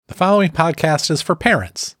following podcast is for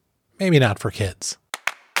parents, maybe not for kids.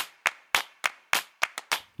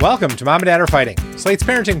 Welcome to Mom and Dad Are Fighting, Slate's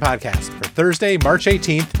parenting podcast for Thursday, March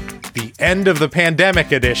 18th, the end of the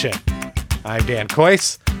pandemic edition. I'm Dan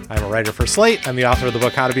Kois. I'm a writer for Slate. I'm the author of the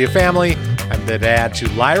book How to Be a Family. I'm the dad to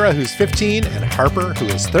Lyra, who's 15, and Harper, who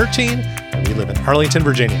is 13, and we live in Arlington,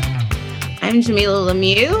 Virginia. I'm Jamila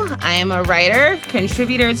Lemieux. I am a writer,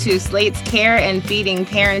 contributor to Slate's Care and Feeding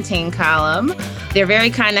Parenting column. They're very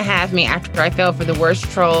kind to have me after I fell for the worst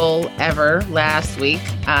troll ever last week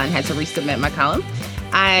and had to resubmit my column.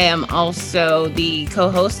 I am also the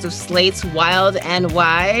co-host of Slate's Wild and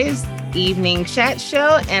Wise evening chat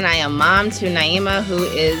show, and I am mom to Naima, who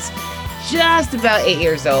is just about 8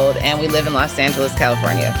 years old, and we live in Los Angeles,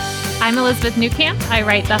 California. I'm Elizabeth Newcamp. I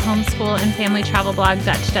write the homeschool and family travel blog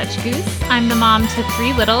Dutch Goose. I'm the mom to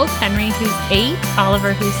three littles, Henry, who's 8,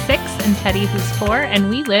 Oliver, who's 6, and Teddy, who's 4, and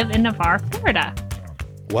we live in Navarre, Florida.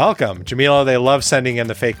 Welcome. Jamila, they love sending in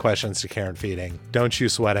the fake questions to Care and Feeding. Don't you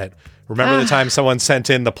sweat it. Remember the time someone sent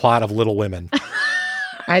in the plot of Little Women?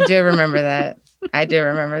 I do remember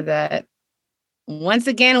that. Once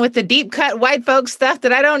again, with the deep cut white folks stuff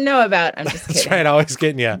that I don't know about. I'm just kidding. That's right. Always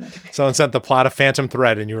getting you. Someone sent the plot of Phantom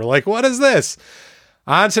Thread and you were like, what is this?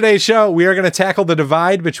 On today's show, we are going to tackle the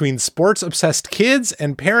divide between sports-obsessed kids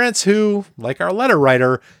and parents who, like our letter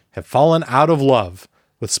writer, have fallen out of love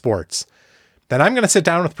with sports. Then I'm going to sit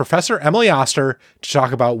down with Professor Emily Oster to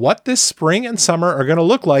talk about what this spring and summer are going to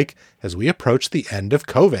look like as we approach the end of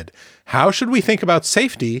COVID. How should we think about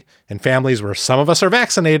safety in families where some of us are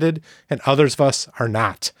vaccinated and others of us are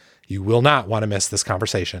not? You will not want to miss this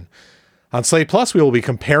conversation. On Slate Plus, we will be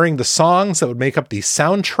comparing the songs that would make up the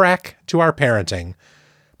soundtrack to our parenting.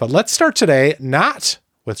 But let's start today not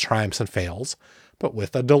with triumphs and fails, but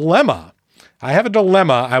with a dilemma. I have a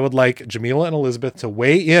dilemma I would like Jamila and Elizabeth to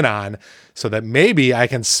weigh in on so that maybe I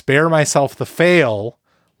can spare myself the fail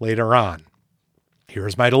later on.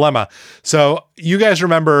 Here's my dilemma. So you guys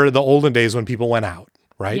remember the olden days when people went out,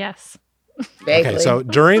 right? Yes. Vaguely. Okay, so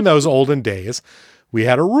during those olden days, we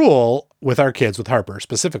had a rule with our kids, with Harper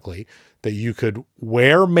specifically, that you could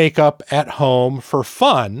wear makeup at home for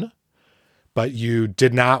fun, but you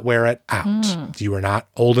did not wear it out. You were not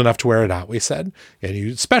old enough to wear it out, we said. And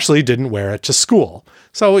you especially didn't wear it to school.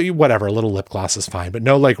 So whatever, a little lip gloss is fine, but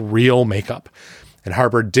no like real makeup. And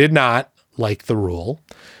Harper did not like the rule.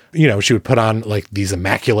 You know, she would put on like these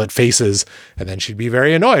immaculate faces and then she'd be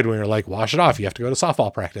very annoyed when you're like, wash it off. You have to go to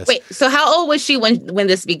softball practice. Wait, so how old was she when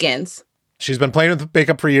this begins? She's been playing with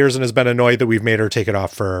makeup for years and has been annoyed that we've made her take it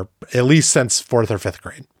off for at least since 4th or 5th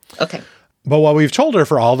grade. Okay. But what we've told her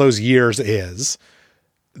for all those years is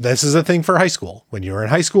this is a thing for high school. When you're in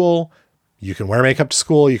high school, you can wear makeup to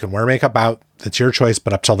school. You can wear makeup out. That's your choice.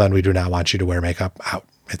 But up till then, we do not want you to wear makeup out.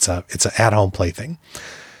 It's an at-home plaything.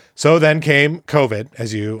 So then came COVID,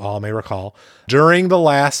 as you all may recall. During the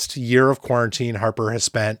last year of quarantine, Harper has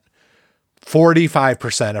spent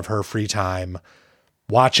 45% of her free time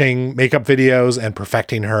watching makeup videos and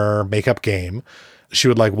perfecting her makeup game. She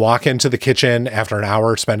would like walk into the kitchen after an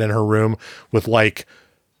hour spent in her room with like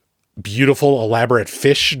beautiful, elaborate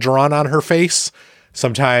fish drawn on her face.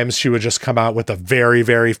 Sometimes she would just come out with a very,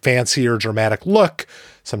 very fancy or dramatic look.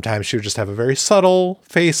 Sometimes she would just have a very subtle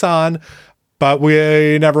face on, but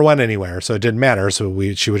we never went anywhere. So it didn't matter.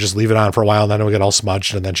 So she would just leave it on for a while and then it would get all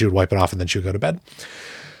smudged and then she would wipe it off and then she would go to bed.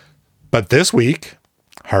 But this week,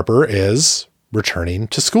 Harper is returning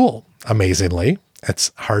to school, amazingly.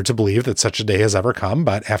 It's hard to believe that such a day has ever come,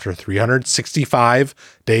 but after 365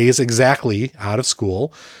 days exactly out of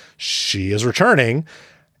school, she is returning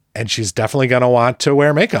and she's definitely going to want to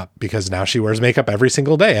wear makeup because now she wears makeup every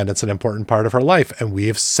single day and it's an important part of her life. And we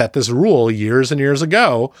have set this rule years and years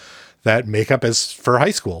ago that makeup is for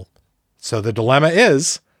high school. So the dilemma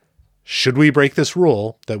is, should we break this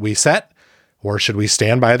rule that we set or should we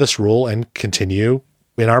stand by this rule and continue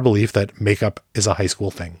in our belief that makeup is a high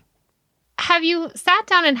school thing? Have you sat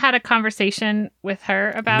down and had a conversation with her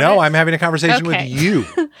about it? No, I'm having a conversation with you.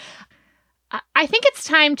 I think it's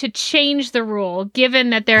time to change the rule, given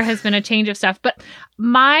that there has been a change of stuff. But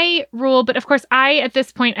my rule, but of course, at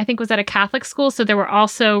this point, I think was at a Catholic school. So there were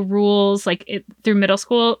also rules through middle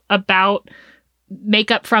school about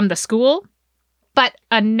makeup from the school. But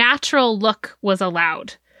a natural look was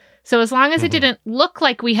allowed. So as long as it didn't look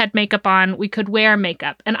like we had makeup on, we could wear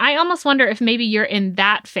makeup. And I almost wonder if maybe you're in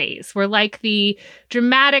that phase where like the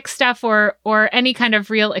dramatic stuff or any kind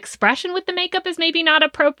of real expression with the makeup is maybe not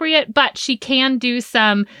appropriate, but she can do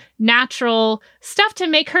some natural stuff to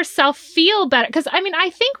make herself feel better. Because I mean,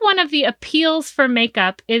 I think one of the appeals for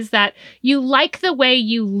makeup is that you like the way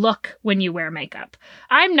you look when you wear makeup.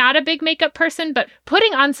 I'm not a big makeup person, but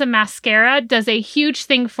putting on some mascara does a huge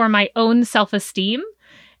thing for my own self-esteem.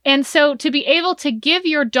 And so to be able to give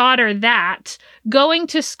your daughter that going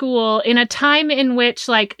to school in a time in which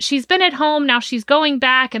like she's been at home, now she's going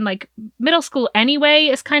back, and like middle school anyway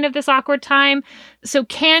is kind of this awkward time. So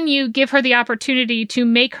can you give her the opportunity to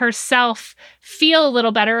make herself feel a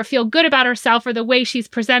little better or feel good about herself or the way she's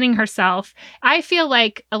presenting herself? I feel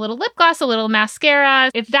like a little lip gloss, a little mascara,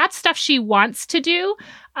 if that's stuff she wants to do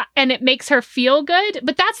and it makes her feel good.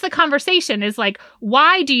 But that's the conversation is like,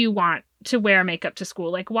 why do you want to wear makeup to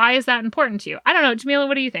school? Like, why is that important to you? I don't know. Jamila,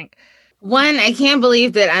 what do you think? One, I can't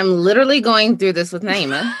believe that I'm literally going through this with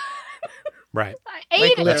Naima. Right.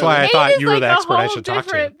 Like, that's why I thought you were the expert I should talk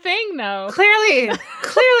to. Different thing, though. Clearly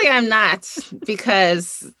I'm not,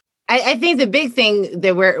 because I think the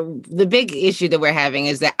big issue that we're having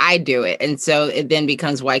is that I do it. And so it then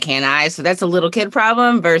becomes, why can't I? So that's a little kid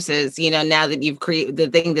problem versus, now that you've created the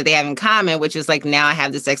thing that they have in common, which is like, now I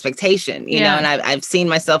have this expectation, you know, and I've seen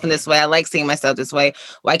myself in this way. I like seeing myself this way.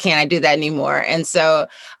 Why can't I do that anymore? And so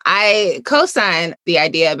I co-sign the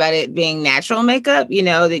idea about it being natural makeup,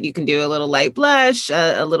 that you can do a little light blush,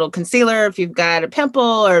 a little concealer if you've got a pimple,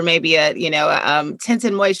 or maybe a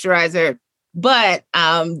tinted moisturizer. But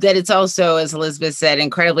that it's also, as Elizabeth said,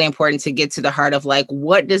 incredibly important to get to the heart of like,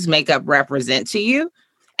 what does makeup represent to you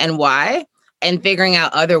and why? And figuring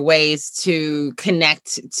out other ways to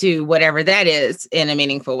connect to whatever that is in a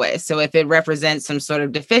meaningful way. So if it represents some sort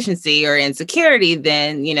of deficiency or insecurity,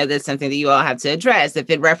 then, that's something that you all have to address.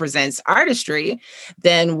 If it represents artistry,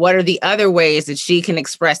 then what are the other ways that she can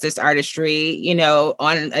express this artistry,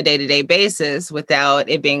 on a day-to-day basis without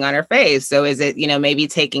it being on her face? So is it, maybe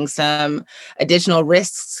taking some additional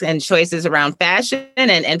risks and choices around fashion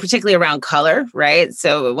and particularly around color, right?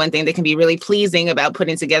 So one thing that can be really pleasing about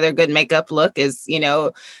putting together a good makeup look is,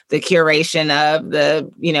 the curation of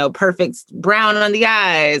the, perfect brown on the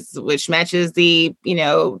eyes, which matches the,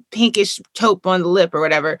 pinkish taupe on the lip or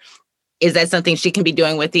whatever. Is that something she can be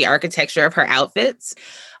doing with the architecture of her outfits?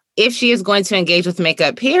 If she is going to engage with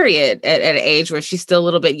makeup, period, at an age where she's still a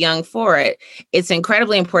little bit young for it, it's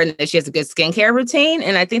incredibly important that she has a good skincare routine.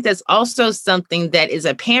 And I think that's also something that is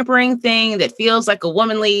a pampering thing that feels like a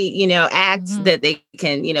womanly, act that they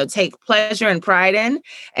can, take pleasure and pride in.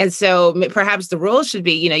 And so perhaps the rule should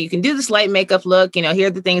be, you can do this light makeup look, here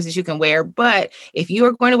are the things that you can wear. But if you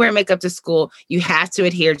are going to wear makeup to school, you have to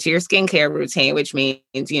adhere to your skincare routine, which means,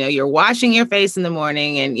 you're washing your face in the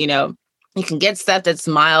morning and, you can get stuff that's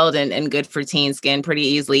mild and good for teen skin pretty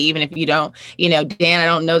easily, even if you don't, Dan, I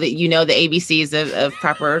don't know that you know the ABCs of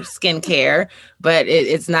proper skincare, but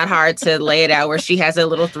it's not hard to lay it out where she has a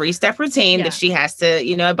little 3-step routine that she has to,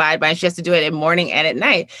 abide by. And she has to do it at morning and at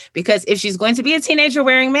night, because if she's going to be a teenager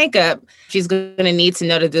wearing makeup, she's going to need to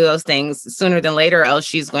know to do those things sooner than later, or else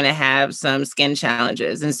she's going to have some skin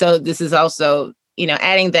challenges. And so this is also,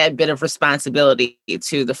 adding that bit of responsibility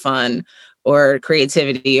to the fun or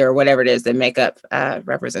creativity or whatever it is that makeup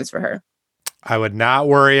represents for her. I would not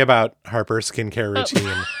worry about Harper's skincare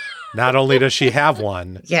routine. Not only does she have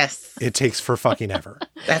one, yes, it takes for fucking ever.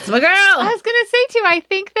 That's my girl. I was going to say too, I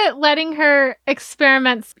think that letting her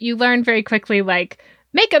experiments, you learn very quickly, like,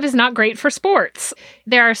 makeup is not great for sports.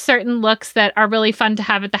 There are certain looks that are really fun to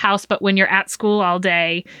have at the house, but when you're at school all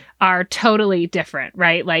day are totally different,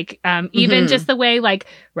 right? Like even just the way, like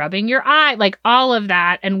rubbing your eye, like all of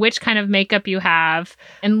that, and which kind of makeup you have,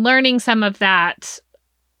 and learning some of that,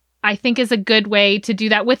 I think is a good way to do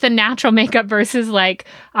that with the natural makeup versus like,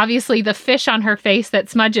 obviously the fish on her face that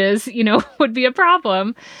smudges, would be a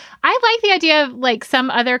problem. I like the idea of like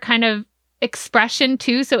some other kind of expression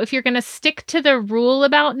too. So if you're going to stick to the rule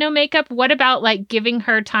about no makeup, what about like giving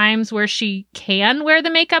her times where she can wear the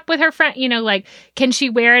makeup with her friend? Like, can she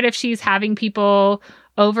wear it if she's having people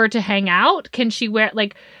over to hang out? Can she wear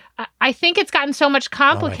like, I think it's gotten so much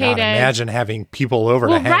complicated. Oh my God, imagine having people over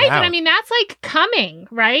to hang out. Right, but I mean that's like coming,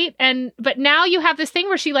 right? But now you have this thing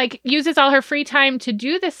where she like uses all her free time to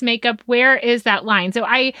do this makeup. Where is that line? So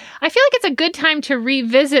I feel like it's a good time to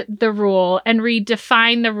revisit the rule and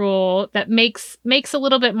redefine the rule that makes a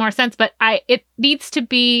little bit more sense. But it needs to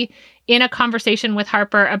be in a conversation with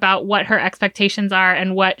Harper about what her expectations are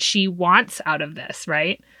and what she wants out of this,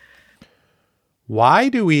 right? Why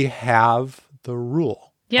do we have the rule?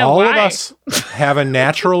 Yeah, all why? of us have a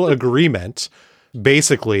natural agreement,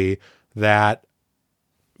 basically, that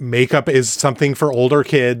makeup is something for older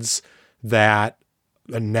kids, that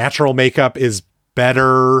a natural makeup is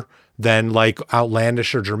better than like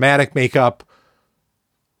outlandish or dramatic makeup.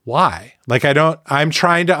 Why? Like, I'm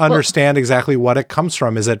trying to understand exactly what it comes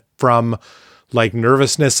from. Is it from like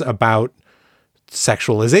nervousness about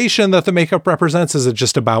sexualization that the makeup represents? Is it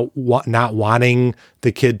just about not wanting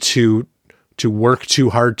the kid to work too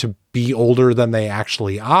hard to be older than they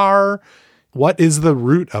actually are? What is the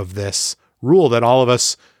root of this rule that all of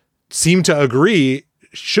us seem to agree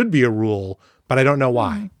should be a rule, but I don't know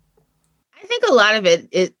why? I think a lot of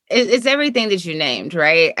it's everything that you named,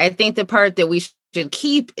 right? I think the part that we should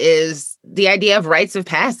keep is the idea of rites of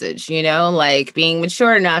passage, like being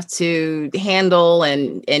mature enough to handle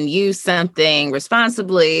and use something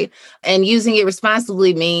responsibly. And using it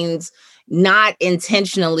responsibly means not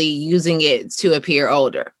intentionally using it to appear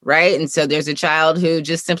older, right? And so there's a child who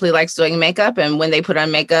just simply likes doing makeup, and when they put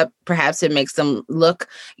on makeup, perhaps it makes them look,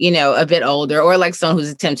 a bit older, or like someone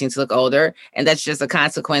who's attempting to look older, and that's just a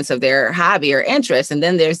consequence of their hobby or interest. And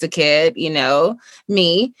then there's the kid,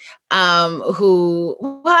 me, who,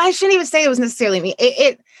 well, I shouldn't even say it was necessarily me.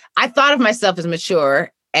 I thought of myself as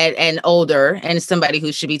mature and older, and somebody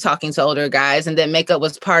who should be talking to older guys, and then makeup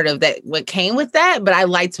was part of that, what came with that. But I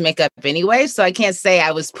liked makeup anyway, so I can't say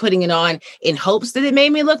I was putting it on in hopes that it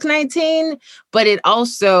made me look 19, but it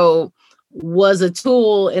also was a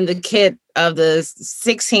tool in the kit of the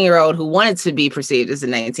 16-year-old who wanted to be perceived as a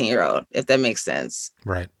 19-year-old, if that makes sense.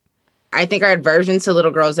 Right. I think our aversion to little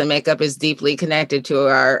girls in makeup is deeply connected to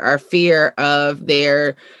our fear of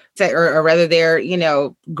their, or rather their,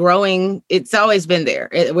 growing. It's always been there.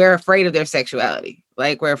 We're afraid of their sexuality.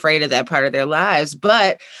 Like, we're afraid of that part of their lives.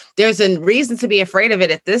 But there's a reason to be afraid of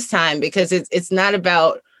it at this time, because it's not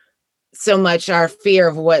about so much our fear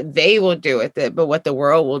of what they will do with it, but what the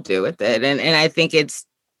world will do with it. And I think it's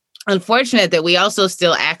unfortunate that we also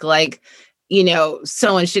still act like,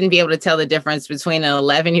 someone shouldn't be able to tell the difference between an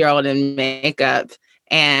 11-year-old in makeup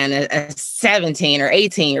and a 17 or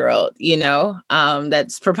 18-year-old,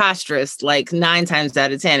 that's preposterous, like 9 times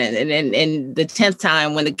out of 10. And the 10th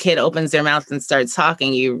time when the kid opens their mouth and starts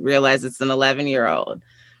talking, you realize it's an 11-year-old.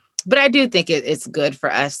 But I do think it's good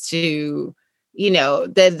for us to,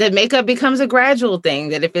 that makeup becomes a gradual thing,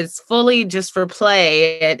 that if it's fully just for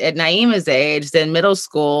play at Naima's age, then middle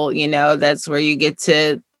school, that's where you get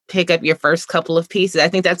to pick up your first couple of pieces. I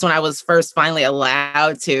think that's when I was first finally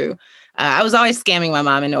allowed to. I was always scamming my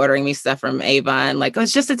mom into ordering me stuff from Avon. Like, oh,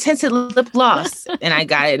 it's just a tinted lip gloss. And I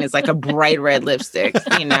got it, and it's like a bright red lipstick,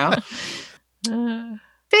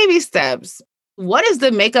 Baby steps. What is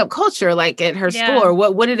the makeup culture like at her school? Or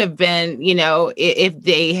what would it have been, if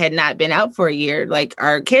they had not been out for a year? Like,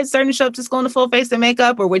 are kids starting to show up to school in a full face of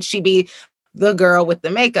makeup, or would she be the girl with the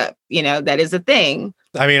makeup? That is a thing.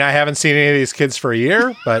 I mean, I haven't seen any of these kids for a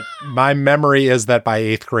year, but my memory is that by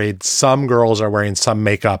 8th grade, some girls are wearing some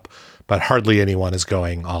makeup, but hardly anyone is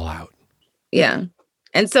going all out. Yeah.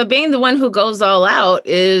 And so being the one who goes all out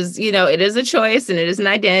is, it is a choice, and it is an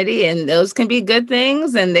identity, and those can be good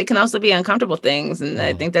things, and they can also be uncomfortable things. And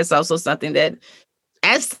I think that's also something that,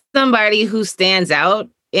 as somebody who stands out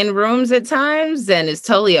in rooms at times and is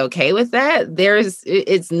totally okay with that,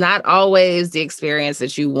 it's not always the experience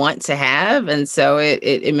that you want to have. And so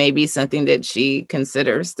it may be something that she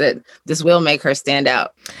considers that this will make her stand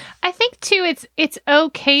out. I think too, it's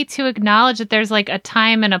okay to acknowledge that there's like a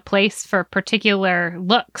time and a place for particular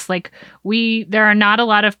looks. Like, there are not a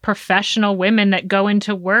lot of professional women that go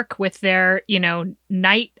into work with their,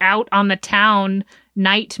 night out on the town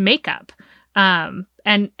night makeup.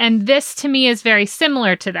 And this to me is very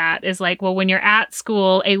similar to that, is like, well, when you're at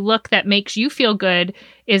school, a look that makes you feel good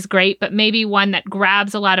is great, but maybe one that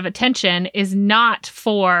grabs a lot of attention is not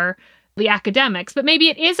for the academics. But maybe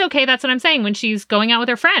it is okay, that's what I'm saying, when she's going out with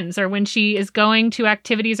her friends, or when she is going to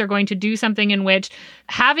activities or going to do something in which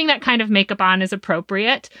having that kind of makeup on is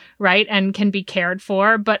appropriate, right, and can be cared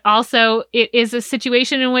for. But also it is a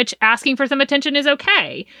situation in which asking for some attention is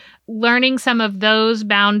okay. Learning some of those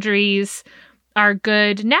boundaries are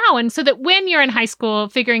good now. And so that when you're in high school,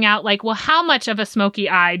 figuring out like, well, how much of a smoky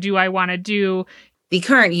eye do I want to do? The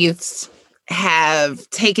current youths have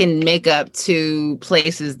taken makeup to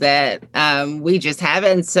places that we just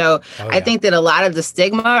haven't. So I think that a lot of the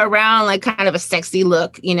stigma around like kind of a sexy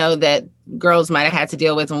look, that girls might have had to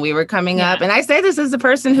deal with when we were coming up. And I say this as a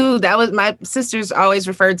person who, that was, my sisters always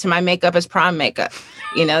referred to my makeup as prom makeup,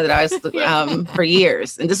 that I was for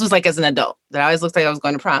years. And this was like as an adult, that I always looked like I was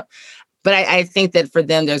going to prom. But I think that for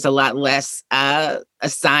them, there's a lot less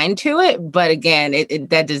assigned to it. But again,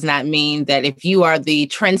 that does not mean that if you are the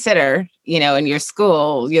trendsetter, in your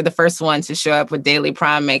school, you're the first one to show up with daily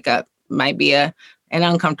prom makeup. Might be an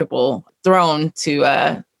uncomfortable throne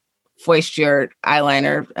to foist your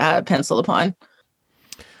eyeliner pencil upon.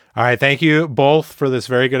 All right. Thank you both for this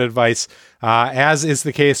very good advice. As is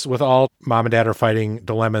the case with all Mom and Dad Are Fighting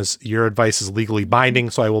dilemmas, your advice is legally binding,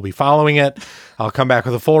 so I will be following it. I'll come back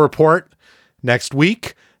with a full report next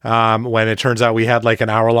week. When it turns out we had like an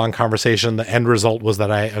hour-long conversation, the end result was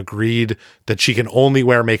that I agreed that she can only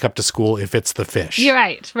wear makeup to school if it's the fish. You're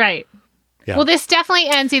right. Yeah. Well, this definitely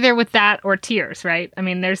ends either with that or tears, right? I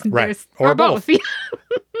mean, there's or both.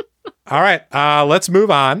 All right. Let's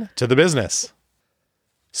move on to the business.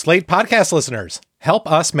 Slate podcast listeners, help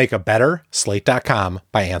us make a better slate.com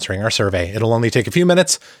by answering our survey. It'll only take a few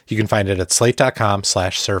minutes. You can find it at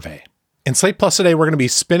slate.com/survey. In Slate Plus today, we're going to be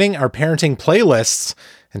spinning our parenting playlists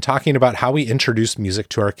and talking about how we introduce music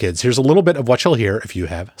to our kids. Here's a little bit of what you'll hear if you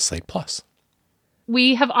have Slate Plus.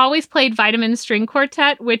 We have always played Vitamin String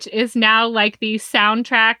Quartet, which is now like the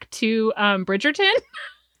soundtrack to Bridgerton.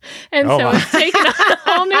 And it's taken a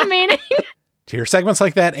whole new meaning. To hear segments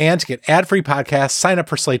like that and to get ad-free podcasts, sign up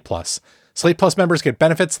for Slate Plus. Slate Plus members get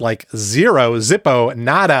benefits like zero, zippo,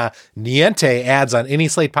 nada, niente ads on any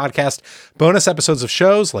Slate podcast, bonus episodes of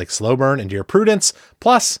shows like Slow Burn and Dear Prudence,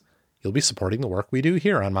 plus you'll be supporting the work we do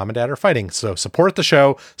here on Mom and Dad Are Fighting. So support the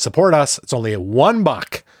show, support us. It's only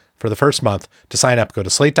 $1 for the first month. To sign up, go to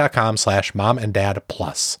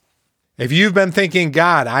slate.com/momanddadplus. If you've been thinking,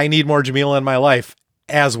 God, I need more Jamila in my life,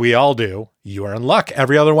 as we all do, you are in luck.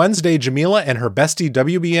 Every other Wednesday, Jamila and her bestie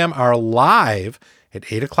WBM are live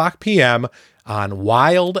at 8 p.m. on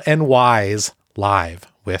Wild and Wise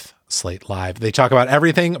Live with Slate Live. They talk about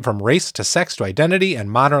everything from race to sex to identity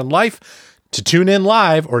and modern life. To tune in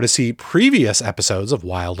live or to see previous episodes of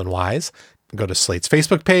Wild and Wise, go to Slate's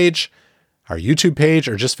Facebook page, our YouTube page,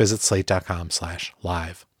 or just visit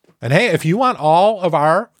slate.com/live. And hey, if you want all of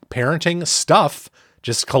our parenting stuff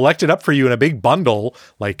just collected up for you in a big bundle,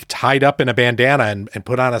 like tied up in a bandana and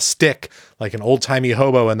put on a stick like an old-timey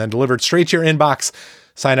hobo and then delivered straight to your inbox,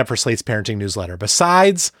 sign up for Slate's parenting newsletter.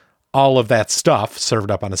 Besides all of that stuff served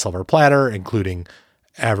up on a silver platter, including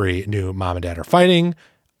every new Mom and Dad Are Fighting,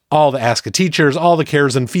 all the Ask a Teachers, all the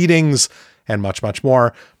cares and feedings, and much, much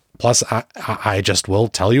more. Plus, I just will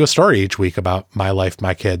tell you a story each week about my life,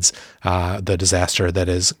 my kids, the disaster that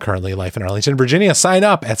is currently life in Arlington, Virginia. Sign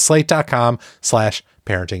up at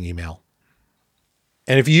slate.com/parenting email.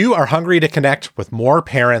 And if you are hungry to connect with more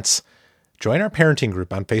parents, join our parenting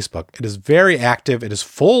group on Facebook. It is very active. It is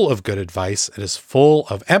full of good advice. It is full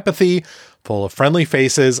of empathy, full of friendly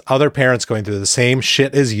faces, other parents going through the same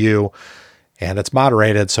shit as you. And it's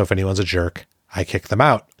moderated, so if anyone's a jerk, I kick them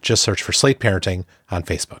out. Just search for Slate Parenting on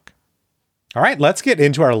Facebook. All right, let's get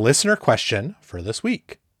into our listener question for this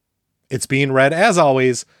week. It's being read, as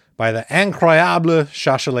always, by the incroyable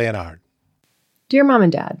Sasha Leonard. Dear Mom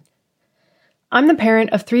and Dad, I'm the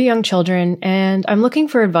parent of 3 young children, and I'm looking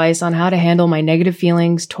for advice on how to handle my negative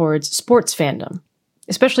feelings towards sports fandom,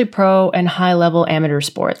 especially pro and high-level amateur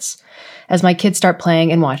sports, as my kids start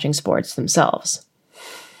playing and watching sports themselves.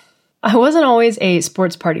 I wasn't always a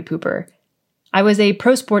sports party pooper. I was a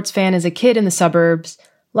pro sports fan as a kid in the suburbs,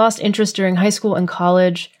 lost interest during high school and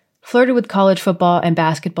college, flirted with college football and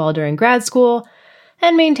basketball during grad school,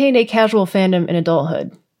 and maintained a casual fandom in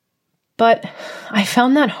adulthood. But I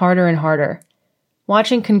found that harder and harder.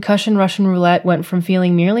 Watching Concussion Russian Roulette went from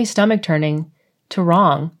feeling merely stomach-turning to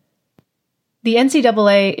wrong. The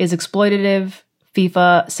NCAA is exploitative,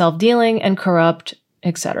 FIFA self-dealing and corrupt,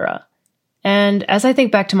 etc. And as I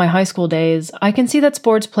think back to my high school days, I can see that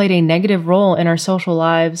sports played a negative role in our social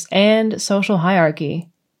lives and social hierarchy.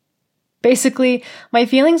 Basically, my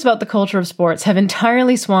feelings about the culture of sports have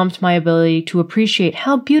entirely swamped my ability to appreciate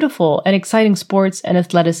how beautiful and exciting sports and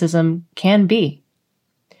athleticism can be.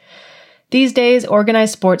 These days,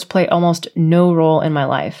 organized sports play almost no role in my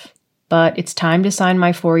life, but it's time to sign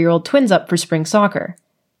my 4-year-old twins up for spring soccer,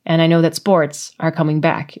 and I know that sports are coming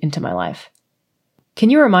back into my life. Can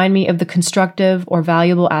you remind me of the constructive or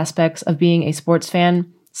valuable aspects of being a sports fan,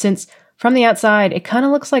 since from the outside, it kind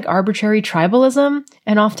of looks like arbitrary tribalism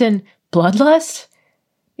and often bloodlust?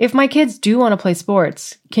 If my kids do want to play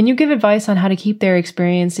sports, can you give advice on how to keep their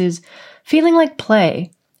experiences feeling like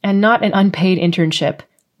play and not an unpaid internship,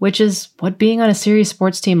 which is what being on a serious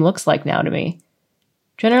sports team looks like now to me?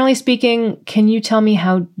 Generally speaking, can you tell me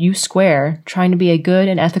how you square trying to be a good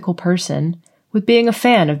and ethical person with being a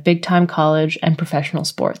fan of big-time college and professional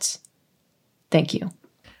sports? Thank you.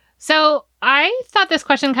 So I thought this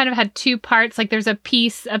question kind of had two parts. Like there's a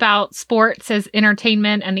piece about sports as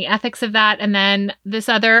entertainment and the ethics of that, and then this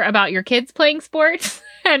other about your kids playing sports.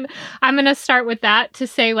 And I'm going to start with that to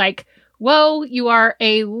say like, whoa, you are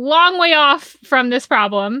a long way off from this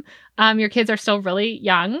problem. Your kids are still really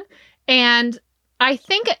young. And I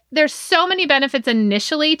think there's so many benefits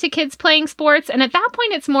initially to kids playing sports. And at that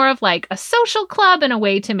point, it's more of like a social club and a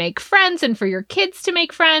way to make friends and for your kids to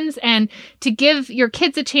make friends and to give your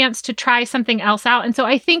kids a chance to try something else out. And so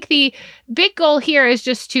I think the big goal here is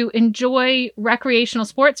just to enjoy recreational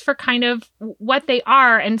sports for kind of what they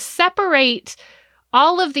are and separate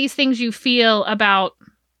all of these things you feel about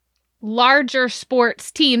larger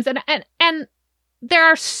sports teams. And there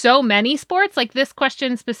are so many sports. Like this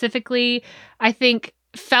question specifically, I think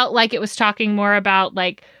felt like it was talking more about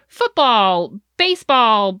like football,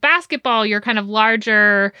 baseball, basketball, your kind of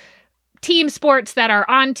larger team sports that are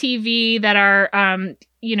on TV, that are,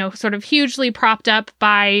 sort of hugely propped up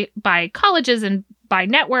by colleges and by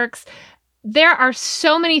networks. There are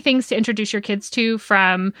so many things to introduce your kids to,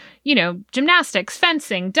 from, gymnastics,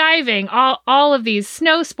 fencing, diving, all of these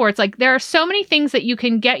snow sports. Like there are so many things that you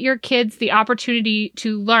can get your kids the opportunity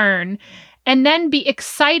to learn and then be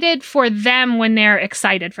excited for them when they're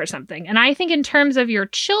excited for something. And I think in terms of your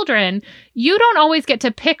children, you don't always get to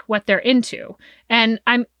pick what they're into. And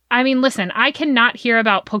listen, I cannot hear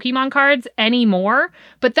about Pokemon cards anymore,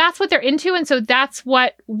 but that's what they're into. And so that's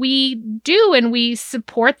what we do. And we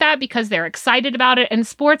support that because they're excited about it. And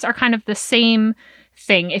sports are kind of the same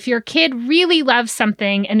thing. If your kid really loves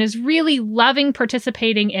something and is really loving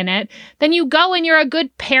participating in it, then you go and you're a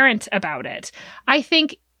good parent about it. I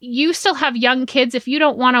think you still have young kids. If you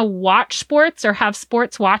don't want to watch sports or have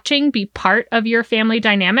sports watching be part of your family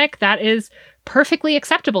dynamic, that is perfectly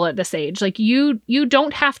acceptable at this age. Like you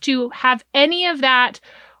don't have to have any of that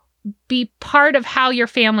be part of how your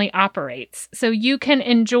family operates. So you can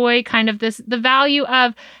enjoy kind of the value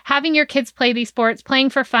of having your kids play these sports,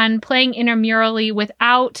 playing for fun, playing intramurally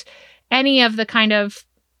without any of the kind of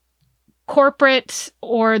corporate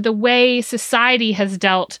or the way society has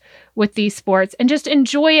dealt with these sports, and just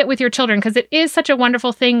enjoy it with your children, because it is such a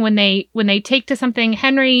wonderful thing when they take to something.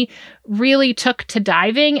 Henry really took to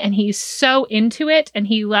diving and he's so into it, and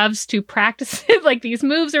he loves to practice like these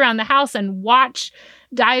moves around the house and watch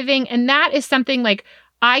diving. And that is something like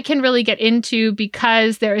I can really get into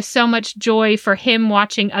because there is so much joy for him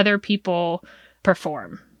watching other people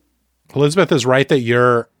perform. Elizabeth is right that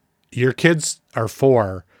your kids are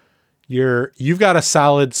 4. You've got a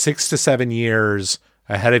solid 6 to 7 years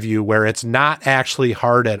ahead of you where it's not actually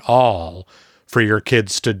hard at all for your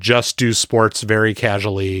kids to just do sports very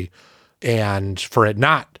casually and for it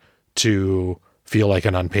not to feel like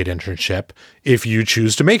an unpaid internship if you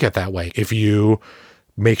choose to make it that way. If you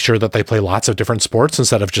make sure that they play lots of different sports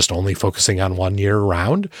instead of just only focusing on one year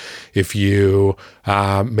round. If you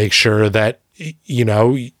make sure that,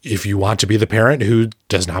 if you want to be the parent who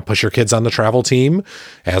does not push your kids on the travel team,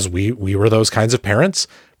 as we were those kinds of parents,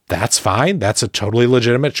 that's fine. That's a totally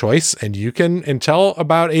legitimate choice. And you can, until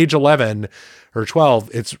about age 11 or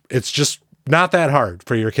 12, it's just not that hard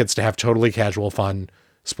for your kids to have totally casual, fun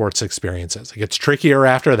sports experiences. It gets trickier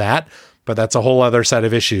after that, but that's a whole other set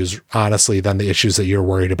of issues, honestly, than the issues that you're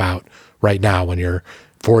worried about right now when your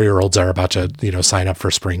 4-year-olds are about to, sign up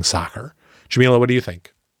for spring soccer. Jamila, what do you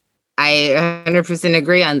think? I 100%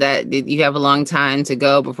 agree on that. You have a long time to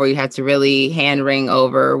go before you have to really hand wring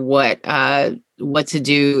over what to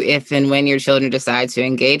do if and when your children decide to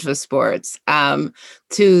engage with sports.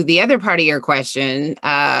 To the other part of your question,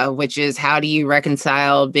 which is how do you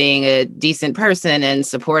reconcile being a decent person and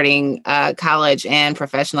supporting college and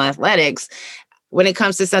professional athletics? When it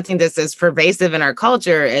comes to something that's as pervasive in our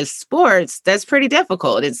culture as sports, that's pretty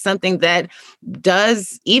difficult. It's something that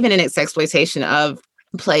does, even in its exploitation of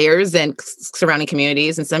players and surrounding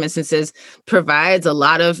communities, in some instances, provides a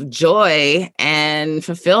lot of joy and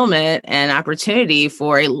fulfillment and opportunity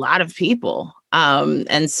for a lot of people.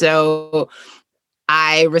 And so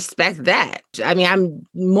I respect that. I mean, I'm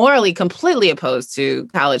morally completely opposed to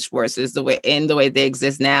college sports the way they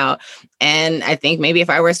exist now. And I think maybe if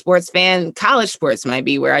I were a sports fan, college sports might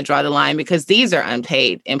be where I draw the line, because these are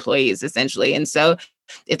unpaid employees, essentially. And so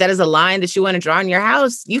if that is a line that you want to draw in your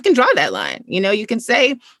house, you can draw that line. You can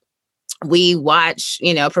say, we watch,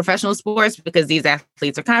 professional sports because these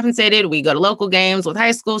athletes are compensated. We go to local games with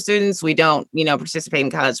high school students. We don't, participate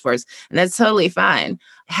in college sports. And that's totally fine.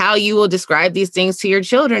 How you will describe these things to your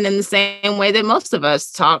children in the same way that most of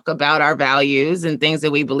us talk about our values and things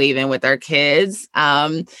that we believe in with our kids,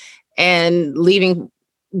 and leaving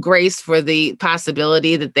grace for the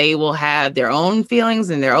possibility that they will have their own feelings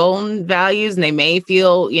and their own values, and they may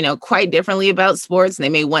feel, quite differently about sports, and they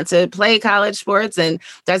may want to play college sports, and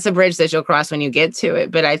that's a bridge that you'll cross when you get to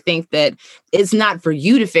it. But I think that it's not for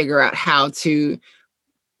you to figure out how to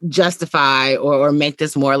justify or make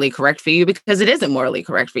this morally correct for you, because it isn't morally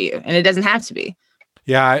correct for you, and it doesn't have to be.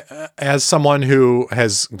 Yeah, as someone who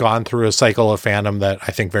has gone through a cycle of fandom that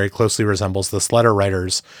I think very closely resembles this letter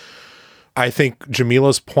writer's, I think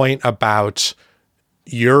Jamila's point about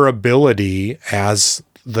your ability as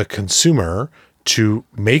the consumer to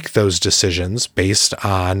make those decisions based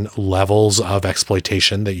on levels of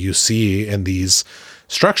exploitation that you see in these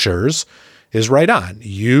structures is right on.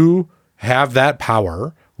 You have that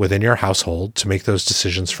power within your household to make those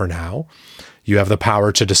decisions for now. You have the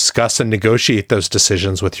power to discuss and negotiate those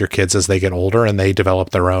decisions with your kids as they get older and they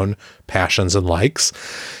develop their own passions and likes.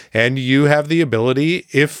 And you have the ability,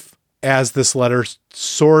 if, as this letter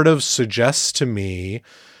sort of suggests to me,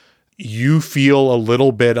 you feel a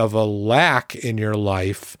little bit of a lack in your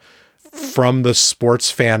life from the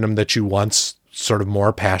sports fandom that you once sort of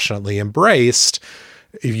more passionately embraced.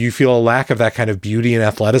 If you feel a lack of that kind of beauty and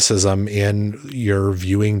athleticism in your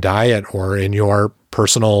viewing diet or in your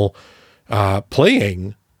personal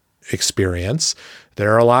playing experience,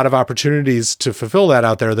 there are a lot of opportunities to fulfill that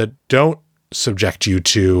out there that don't subject you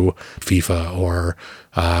to FIFA or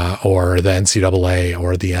the NCAA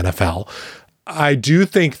or the NFL. I do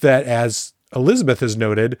think that, as Elizabeth has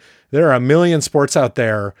noted, there are a million sports out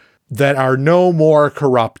there that are no more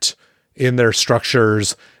corrupt in their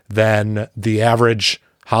structures than the average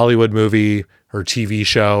Hollywood movie or TV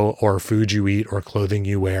show or food you eat or clothing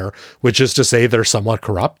you wear, which is to say they're somewhat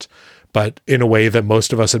corrupt, but in a way that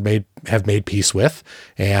most of us have made peace with.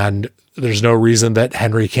 And there's no reason that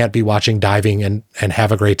Henry can't be watching diving and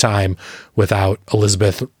have a great time without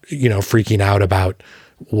Elizabeth, freaking out about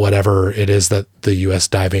whatever it is that the U.S.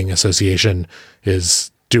 Diving Association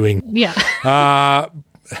is doing. Yeah.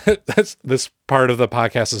 This part of the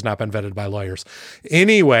podcast has not been vetted by lawyers.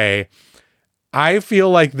 Anyway, I feel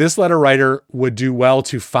like this letter writer would do well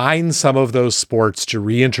to find some of those sports to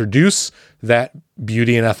reintroduce that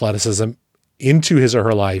beauty and athleticism into his or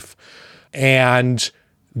her life, and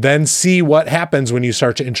then see what happens when you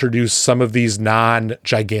start to introduce some of these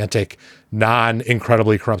non-gigantic,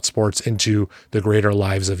 non-incredibly corrupt sports into the greater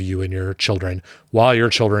lives of you and your children, while your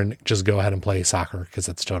children just go ahead and play soccer, because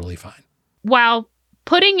it's totally fine. While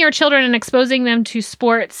putting your children and exposing them to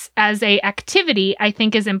sports as a activity, I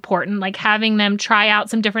think, is important, like having them try out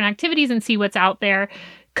some different activities and see what's out there.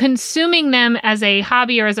 Consuming them as a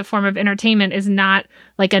hobby or as a form of entertainment is not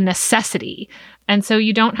like a necessity. And so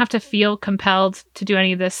you don't have to feel compelled to do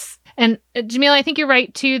any of this. And Jamila, I think you're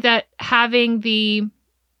right too, that having the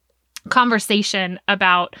conversation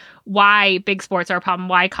about why big sports are a problem,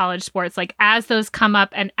 why college sports, like as those come up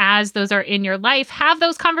and as those are in your life, have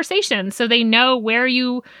those conversations so they know where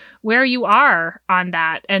you are on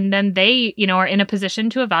that. And then they, are in a position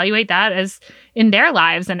to evaluate that as in their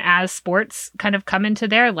lives and as sports kind of come into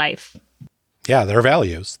their life. Yeah, their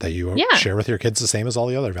values that you share with your kids, the same as all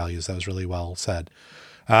the other values. That was really well said.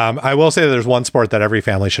 I will say that there's one sport that every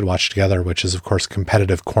family should watch together, which is, of course,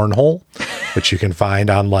 competitive cornhole, which you can find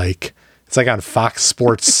on it's like on Fox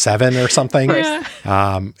Sports 7 or something.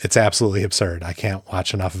 Yeah. It's absolutely absurd. I can't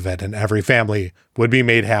watch enough of it, and every family would be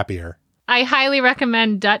made happier. I highly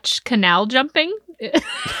recommend Dutch canal jumping.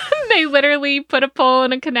 They literally put a pole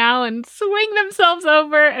in a canal and swing themselves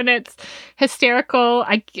over, and it's hysterical.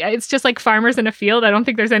 It's just like farmers in a field. I don't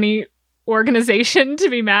think there's any organization to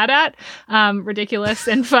be mad at. Ridiculous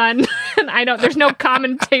and fun. And there's no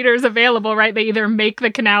commentators available, right? They either make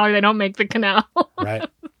the canal or they don't make the canal. Right.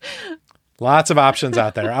 Lots of options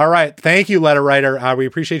out there. All right. Thank you, letter writer. We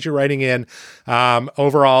appreciate you writing in.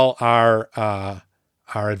 Overall, our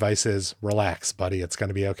advice is relax, buddy. It's going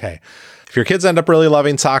to be okay. If your kids end up really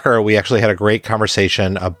loving soccer, we actually had a great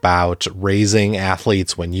conversation about raising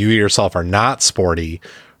athletes when you yourself are not sporty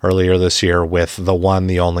earlier this year with the one,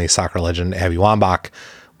 the only soccer legend, Abby Wambach.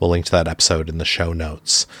 We'll link to that episode in the show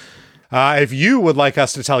notes. If you would like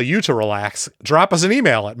us to tell you to relax, drop us an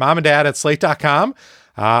email at momanddad@slate.com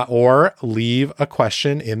or leave a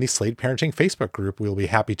question in the Slate Parenting Facebook group. We'll be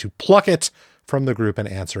happy to pluck it from the group and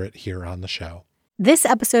answer it here on the show. This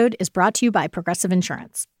episode is brought to you by Progressive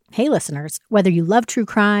Insurance. Hey, listeners, whether you love true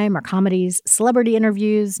crime or comedies, celebrity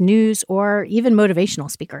interviews, news, or even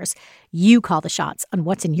motivational speakers, you call the shots on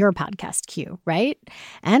what's in your podcast queue, right?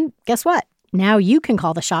 And guess what? Now you can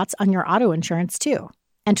call the shots on your auto insurance, too.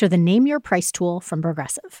 Enter the Name Your Price tool from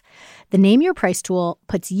Progressive. The Name Your Price tool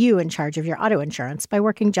puts you in charge of your auto insurance by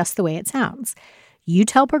working just the way it sounds. You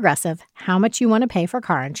tell Progressive how much you want to pay for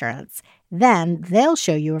car insurance. Then they'll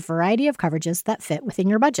show you a variety of coverages that fit within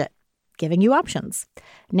your budget, giving you options.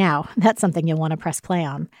 Now, that's something you'll want to press play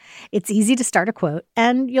on. It's easy to start a quote,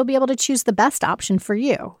 and you'll be able to choose the best option for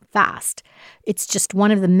you fast. It's just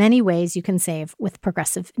one of the many ways you can save with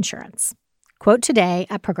Progressive Insurance. Quote today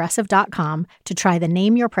at Progressive.com to try the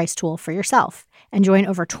Name Your Price tool for yourself and join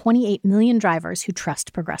over 28 million drivers who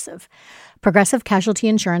trust Progressive. Progressive Casualty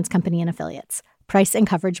Insurance Company and Affiliates. Price and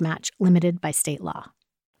coverage match limited by state law.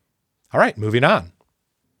 All right, moving on.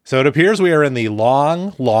 So it appears we are in the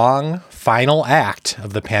long final act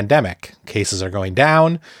of the pandemic. Cases are going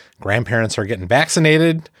down. Grandparents are getting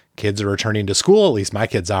vaccinated. Kids are returning to school. At least my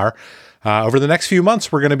kids are. Over the next few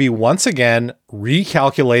months, we're going to be once again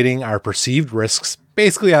recalculating our perceived risks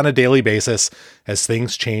basically on a daily basis as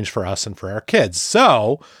things change for us and for our kids.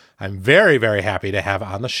 So I'm very, very happy to have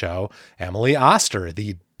on the show Emily Oster,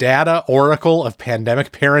 the data oracle of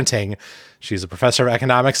pandemic parenting. She's a professor of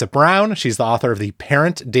economics at Brown. She's the author of the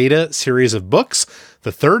Parent Data series of books,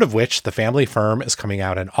 the third of which, The Family Firm, is coming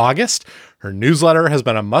out in August. Her newsletter has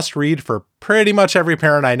been a must-read for pretty much every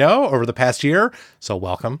parent I know over the past year. So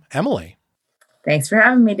welcome, Emily. Thanks for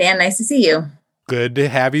having me, Dan. Nice to see you. Good to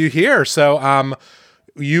have you here. So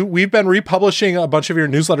we've been republishing a bunch of your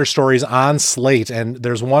newsletter stories on Slate, and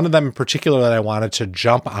there's one of them in particular that I wanted to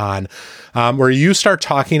jump on, where you start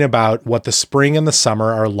talking about what the spring and the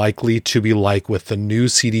summer are likely to be like with the new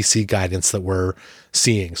CDC guidance that we're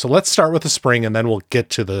seeing. So let's start with the spring, and then we'll get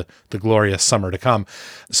to the glorious summer to come.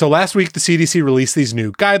 So last week, the CDC released these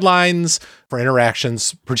new guidelines for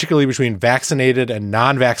interactions, particularly between vaccinated and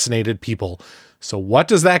non-vaccinated people. So what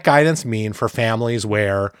does that guidance mean for families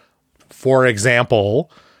where, for example,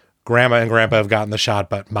 grandma and grandpa have gotten the shot,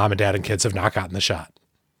 but mom and dad and kids have not gotten the shot?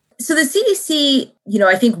 So the CDC,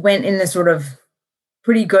 I think went in this sort of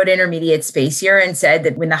pretty good intermediate space here and said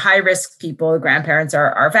that when the high risk people, grandparents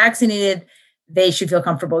are vaccinated, they should feel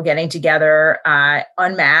comfortable getting together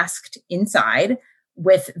unmasked inside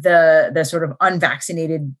with the sort of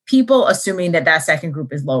unvaccinated people, assuming that second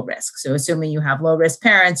group is low risk. So assuming you have low risk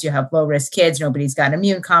parents, you have low risk kids, nobody's got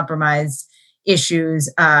immune compromised issues,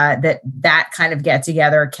 that kind of get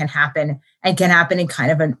together can happen and can happen in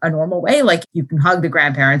kind of a normal way. Like you can hug the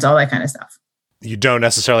grandparents, all that kind of stuff. You don't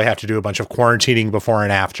necessarily have to do a bunch of quarantining before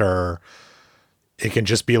and after. It can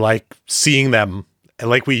just be like seeing them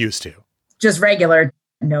like we used to. Just regular,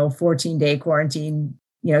 14-day quarantine.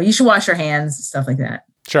 You should wash your hands, stuff like that.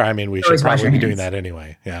 Sure. I mean, we should probably be doing that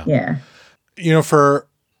anyway. Yeah. Yeah. For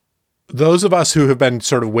those of us who have been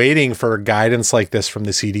sort of waiting for guidance like this from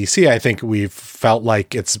the CDC, I think we've felt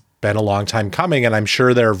like it's been a long time coming. And I'm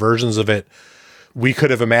sure there are versions of it we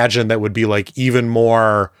could have imagined that would be like even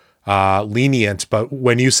more lenient. But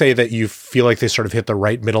when you say that you feel like they sort of hit the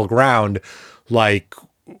right middle ground, like,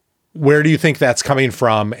 where do you think that's coming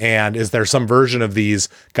from? And is there some version of these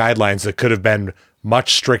guidelines that could have been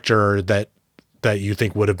much stricter that you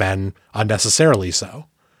think would have been unnecessarily so?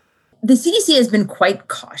 The CDC has been quite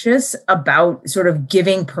cautious about sort of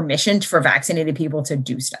giving permission for vaccinated people to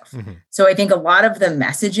do stuff. Mm-hmm. So I think a lot of the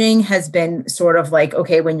messaging has been sort of like,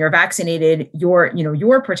 okay, when you're vaccinated,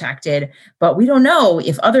 you're protected, but we don't know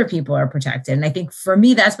if other people are protected. And I think for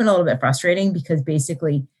me, that's been a little bit frustrating because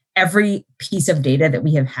basically every piece of data that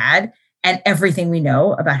we have had and everything we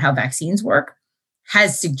know about how vaccines work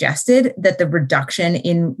has suggested that the reduction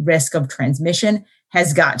in risk of transmission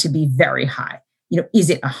has got to be very high. Is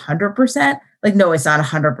it 100%? Like, no, it's not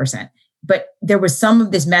 100%. But there was some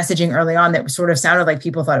of this messaging early on that sort of sounded like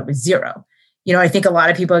people thought it was zero. I think a lot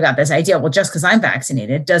of people got this idea, well, just because I'm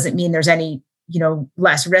vaccinated doesn't mean there's any,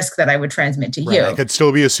 less risk that I would transmit to you. I could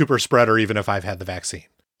still be a super spreader even if I've had the vaccine.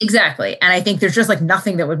 Exactly. And I think there's just like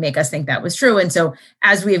nothing that would make us think that was true. And so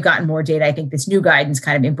as we have gotten more data, I think this new guidance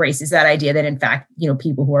kind of embraces that idea that in fact,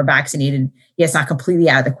 people who are vaccinated, it's not completely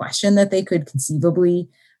out of the question that they could conceivably,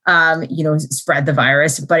 spread the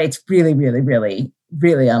virus, but it's really, really, really,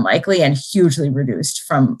 really unlikely and hugely reduced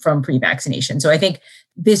from pre-vaccination. So I think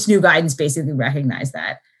this new guidance basically recognized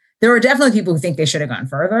that. There are definitely people who think they should have gone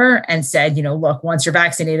further and said, look, once you're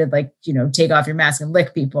vaccinated, take off your mask and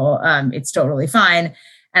lick people. It's totally fine.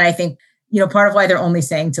 And I think, part of why they're only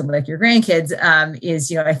saying to lick your grandkids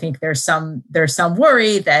is, I think there's some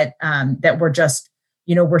worry that that we're just,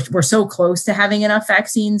 we're so close to having enough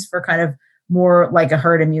vaccines for kind of more like a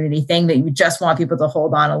herd immunity thing that you just want people to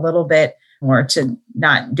hold on a little bit more to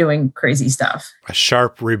not doing crazy stuff. A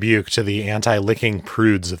sharp rebuke to the anti-licking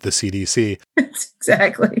prudes of the CDC.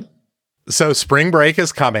 Exactly. So spring break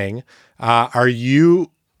is coming. Are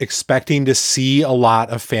you expecting to see a lot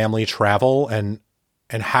of family travel and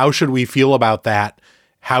how should we feel about that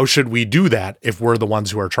how should we do that if we're the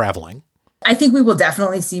ones who are traveling? I think we will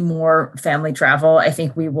definitely see more family travel. I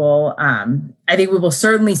think we will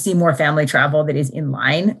certainly see more family travel that is in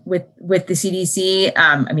line with the CDC.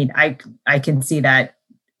 I can see that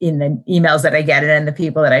in the emails that I get and the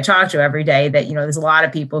people that I talk to every day that, there's a lot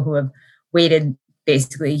of people who have waited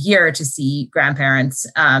basically a year to see grandparents.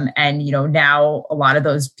 Now a lot of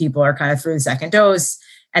those people are kind of through the second dose.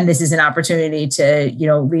 And this is an opportunity to,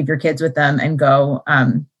 leave your kids with them and go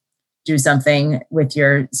do something with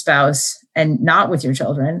your spouse and not with your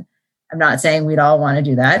children. I'm not saying we'd all want to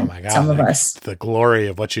do that. Oh my God, some of us. The glory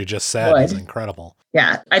of what you just said is incredible.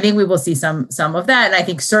 Yeah, I think we will see some of that. And I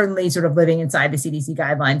think certainly sort of living inside the CDC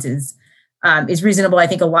guidelines is reasonable. I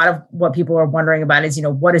think a lot of what people are wondering about is,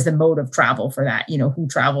 what is the mode of travel for that? Who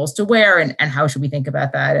travels to where and how should we think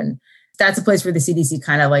about that? And that's a place where the CDC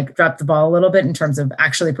kind of like dropped the ball a little bit in terms of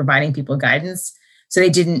actually providing people guidance. So they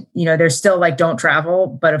didn't, they're still like, don't travel.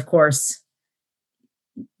 But of course,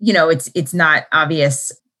 it's not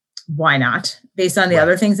obvious why not based on the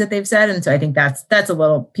other things that they've said. And so I think that's a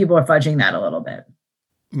little, people are fudging that a little bit.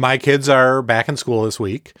 My kids are back in school this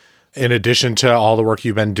week. In addition to all the work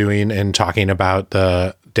you've been doing and talking about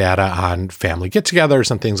the data on family get-togethers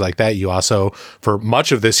and things like that, you also, for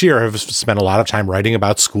much of this year, have spent a lot of time writing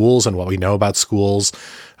about schools and what we know about schools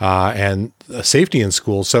and safety in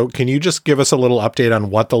schools. So can you just give us a little update on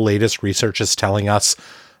what the latest research is telling us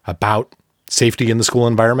about safety in the school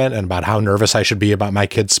environment and about how nervous I should be about my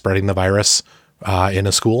kids spreading the virus in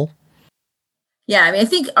a school? Yeah, I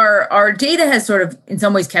think our data has sort of in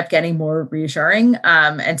some ways kept getting more reassuring.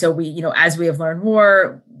 And so we, as we have learned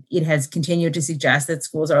more, it has continued to suggest that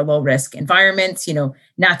schools are low risk environments,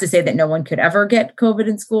 not to say that no one could ever get COVID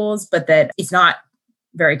in schools, but that it's not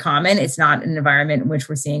very common. It's not an environment in which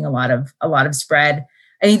we're seeing a lot of spread.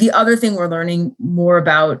 I think the other thing we're learning more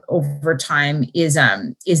about over time is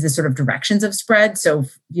the sort of directions of spread. So,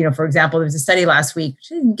 for example, there was a study last week, which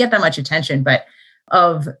didn't get that much attention, but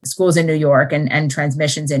of schools in New York and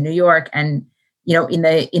transmissions in New York. And, in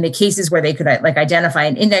the cases where they could like identify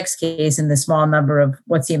an index case in the small number of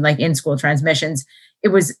what seemed like in-school transmissions, it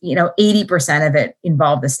was, 80% of it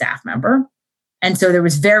involved a staff member. And so there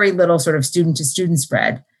was very little sort of student to student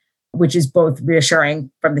spread, which is both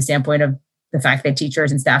reassuring from the standpoint of the fact that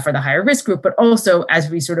teachers and staff are the higher risk group, but also as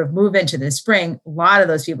we sort of move into the spring, a lot of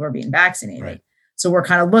those people are being vaccinated. Right. So we're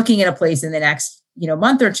kind of looking at a place in the next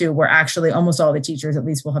month or two where actually almost all the teachers at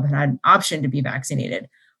least will have had an option to be vaccinated.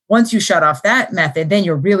 Once you shut off that method, then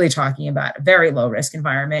you're really talking about a very low risk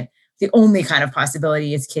environment. The only kind of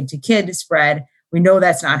possibility is kid to kid spread. We know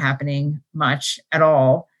that's not happening much at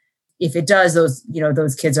all. If it does,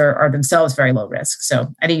 those kids are themselves very low risk.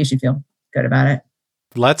 So I think you should feel good about it.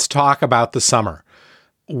 Let's talk about the summer.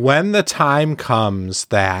 When the time comes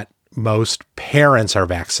that most parents are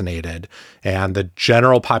vaccinated and the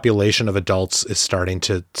general population of adults is starting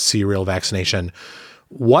to see real vaccination,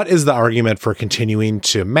 what is the argument for continuing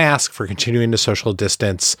to mask, for continuing to social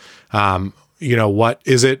distance? What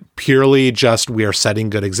is it purely just we are setting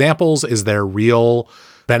good examples? Is there real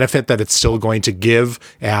benefit that it's still going to give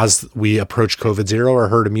as we approach COVID zero or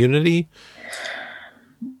herd immunity?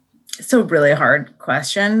 It's a really hard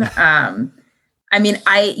question. I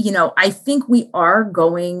think we are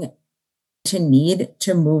going to need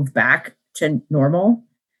to move back to normal.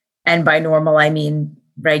 And by normal, I mean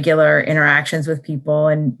regular interactions with people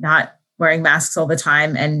and not wearing masks all the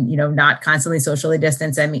time and, not constantly socially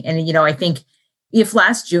distanced. I think if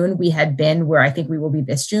last June we had been where I think we will be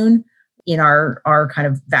this June in our kind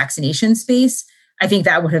of vaccination space, I think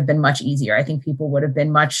that would have been much easier. I think people would have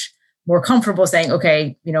been much more comfortable saying,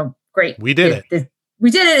 okay, great. We did it.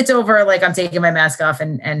 We did it. It's over. Like I'm taking my mask off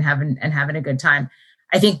and having a good time.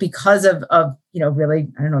 I think because of really,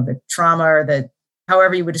 I don't know, the trauma or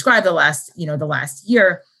however you would describe the last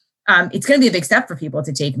year, it's going to be a big step for people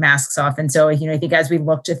to take masks off. And so, I think as we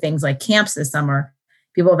look to things like camps this summer,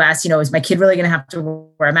 people have asked, is my kid really going to have to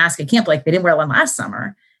wear a mask at camp? Like they didn't wear one last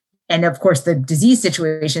summer. And of course, the disease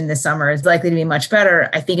situation this summer is likely to be much better.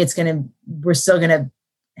 I think we're still going to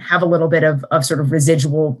have a little bit of sort of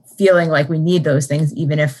residual feeling like we need those things,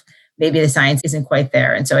 even if maybe the science isn't quite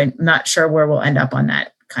there. And so I'm not sure where we'll end up on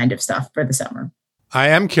that kind of stuff for the summer. I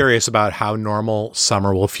am curious about how normal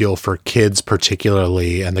summer will feel for kids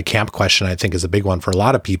particularly. And the camp question, I think, is a big one for a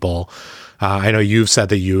lot of people. I know you've said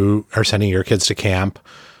that you are sending your kids to camp.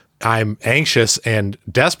 I'm anxious and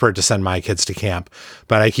desperate to send my kids to camp,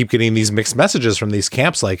 but I keep getting these mixed messages from these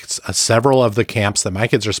camps. Like several of the camps that my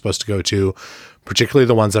kids are supposed to go to, particularly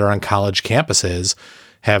the ones that are on college campuses,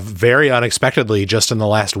 have very unexpectedly, just in the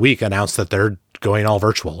last week, announced that they're going all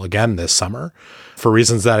virtual again this summer for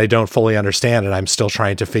reasons that I don't fully understand and I'm still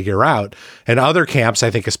trying to figure out. And other camps,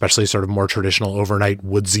 I think especially sort of more traditional overnight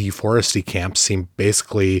woodsy foresty camps, seem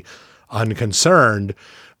basically unconcerned.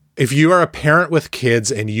 If you are a parent with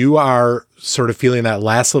kids and you are sort of feeling that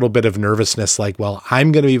last little bit of nervousness, like, well,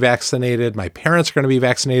 I'm going to be vaccinated, my parents are going to be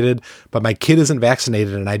vaccinated, but my kid isn't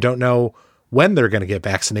vaccinated and I don't know when they're going to get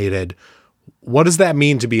vaccinated. What does that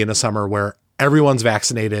mean to be in a summer where everyone's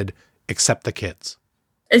vaccinated except the kids?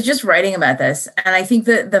 It's just writing about this. And I think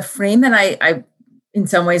that the frame that I in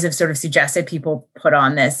some ways have sort of suggested people put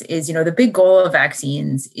on this is, the big goal of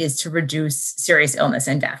vaccines is to reduce serious illness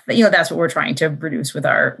and death. That's what we're trying to reduce with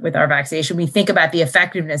our vaccination. We think about the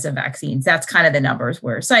effectiveness of vaccines. That's kind of the numbers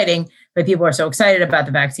we're citing, but people are so excited about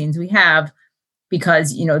the vaccines we have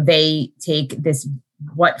because, they take this,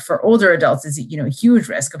 what for older adults is, a huge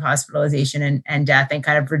risk of hospitalization and death, and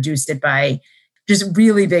kind of reduced it by just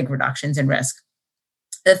really big reductions in risk.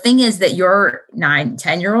 The thing is that your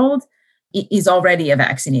 9-10-year-old is already a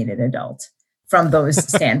vaccinated adult from those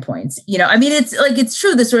standpoints. It's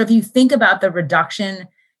true that sort of, you think about the reduction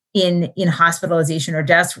in hospitalization or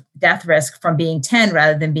death risk from being 10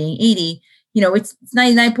 rather than being 80, it's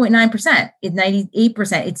 99.9%, it's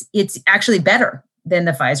 98%. It's actually better than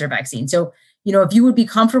the Pfizer vaccine. So, if you would be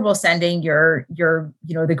comfortable sending your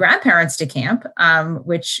the grandparents to camp,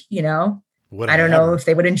 which, I don't know if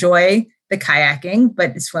they would enjoy the kayaking,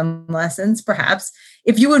 but swim lessons, perhaps.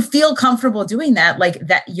 If you would feel comfortable doing that, like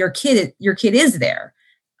that, your kid is there.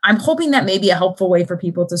 I'm hoping that may be a helpful way for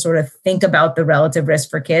people to sort of think about the relative risk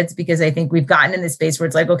for kids, because I think we've gotten in this space where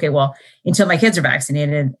it's like, okay, well, until my kids are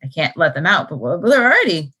vaccinated, I can't let them out. But well, they're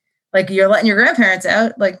already, like, you're letting your grandparents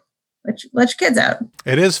out, like, let your kids out.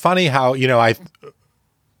 It is funny how,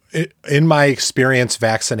 in my experience,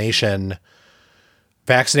 vaccination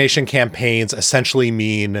campaigns essentially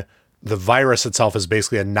mean the virus itself is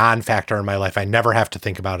basically a non-factor in my life. I never have to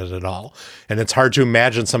think about it at all. And it's hard to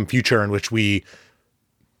imagine some future in which we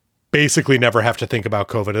basically never have to think about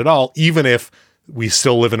COVID at all, even if we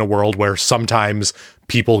still live in a world where sometimes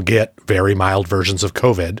people get very mild versions of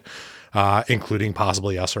COVID, including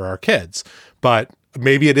possibly us or our kids. But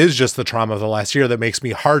maybe it is just the trauma of the last year that makes me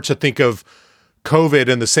hard to think of COVID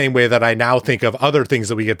in the same way that I now think of other things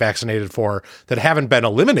that we get vaccinated for that haven't been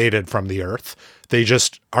eliminated from the earth. They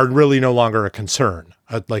just are really no longer a concern,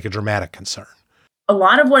 like a dramatic concern. A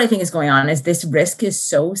lot of what I think is going on is this risk is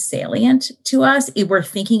so salient to us. We're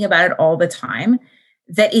thinking about it all the time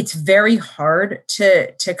that it's very hard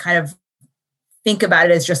to kind of think about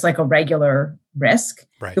it as just like a regular risk,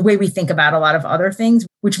 right? The way we think about a lot of other things,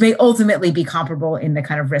 which may ultimately be comparable in the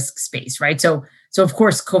kind of risk space, right? So of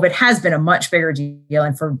course, COVID has been a much bigger deal,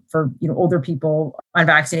 and for older people,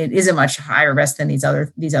 unvaccinated is a much higher risk than these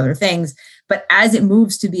other things. But as it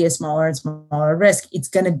moves to be a smaller and smaller risk, it's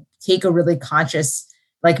going to take a really conscious,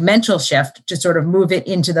 like, mental shift to sort of move it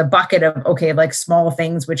into the bucket of, okay, like small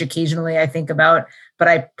things, which occasionally I think about, but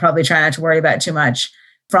I probably try not to worry about too much,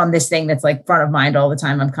 from this thing that's like front of mind all the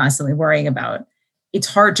time, I'm constantly worrying about. It's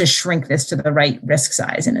hard to shrink this to the right risk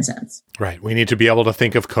size in a sense. Right. We need to be able to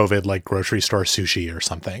think of COVID like grocery store sushi or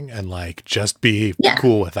something, and like just be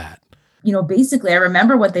cool with that. Basically, I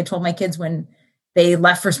remember what they told my kids when they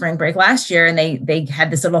left for spring break last year, and they had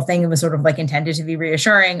this little thing that was sort of like intended to be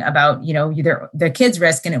reassuring about, their kids'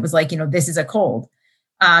 risk. And it was like, this is a cold.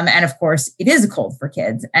 And of course it is a cold for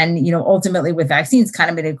kids. And, ultimately with vaccines kind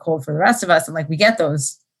of made it cold for the rest of us. And like, we get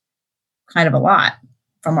those kind of a lot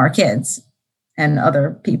from our kids and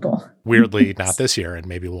other people. Weirdly, not this year. And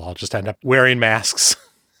maybe we'll all just end up wearing masks.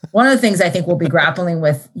 One of the things I think we'll be grappling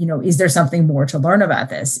with, is there something more to learn about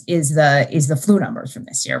this, is the flu numbers from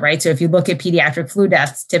this year, right? So if you look at pediatric flu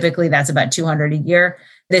deaths, typically that's about 200 a year.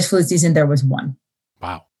 This flu season, there was one.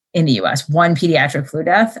 Wow. In the US, one pediatric flu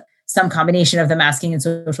death. Some combination of the masking and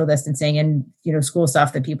social distancing and, school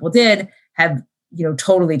stuff that people did have,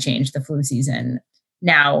 totally changed the flu season.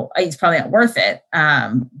 Now, it's probably not worth it.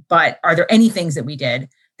 But are there any things that we did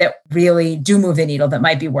that really do move the needle that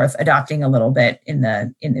might be worth adopting a little bit in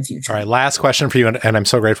the future? All right. Last question for you. And I'm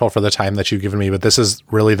so grateful for the time that you've given me, but this is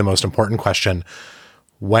really the most important question.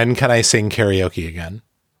 When can I sing karaoke again?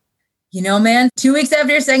 Man, 2 weeks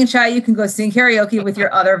after your second shot, you can go sing karaoke with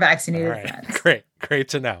your other vaccinated friends. Great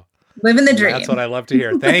to know. Living the dream. That's what I love to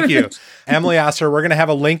hear. Thank you. Emily Oster, we're going to have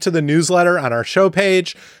a link to the newsletter on our show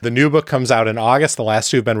page. The new book comes out in August. The last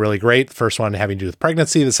two have been really great. The first one having to do with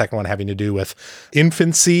pregnancy. The second one having to do with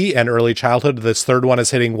infancy and early childhood. This third one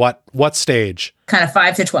is hitting what stage? Kind of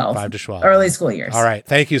 5 to 12. 5 to 12. Early school years. All right.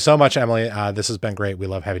 Thank you so much, Emily. This has been great. We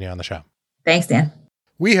love having you on the show. Thanks, Dan.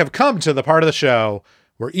 We have come to the part of the show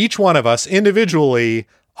where each one of us individually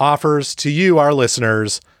offers to you, our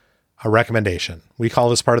listeners, a recommendation. We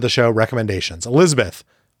call this part of the show Recommendations. Elizabeth,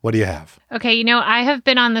 what do you have? Okay, I have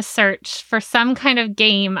been on the search for some kind of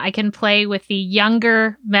game I can play with the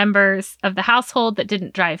younger members of the household that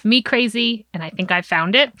didn't drive me crazy, and I think I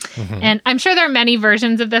found it. Mm-hmm. And I'm sure there are many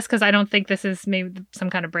versions of this because I don't think this is maybe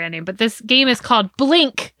some kind of brand name, but this game is called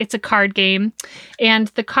Blink. It's a card game, and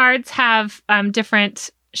the cards have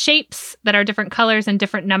different shapes that are different colors and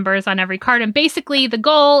different numbers on every card. And basically the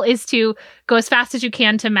goal is to go as fast as you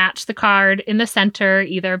can to match the card in the center,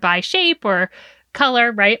 either by shape or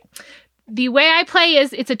color, right? The way I play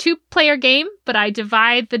is it's a 2-player game, but I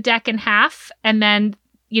divide the deck in half, and then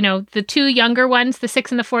the 2 younger ones, the 6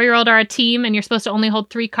 and the 4-year-old, are a team, and you're supposed to only hold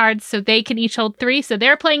 3 cards, so they can each hold 3. So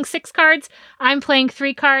they're playing 6 cards. I'm playing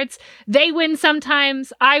 3 cards. They win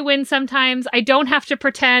sometimes. I win sometimes. I don't have to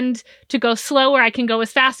pretend to go slower. I can go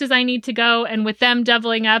as fast as I need to go, and with them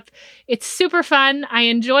doubling up, it's super fun. I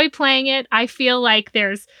enjoy playing it. I feel like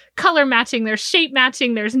there's color matching, there's shape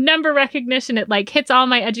matching, there's number recognition. It hits all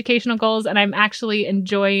my educational goals, and I'm actually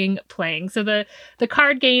enjoying playing. So the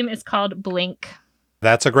card game is called Blink.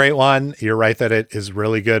 That's a great one. You're right that it is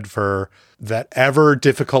really good for that ever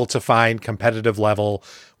difficult to find competitive level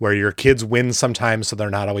where your kids win sometimes, so they're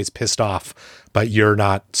not always pissed off, but you're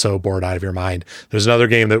not so bored out of your mind. There's another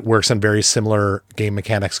game that works on very similar game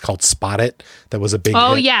mechanics called Spot It. That was a big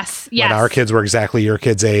hit. Yes. When our kids were exactly your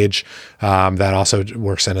kids' age. That also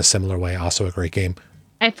works in a similar way. Also a great game.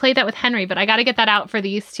 I played that with Henry, but I got to get that out for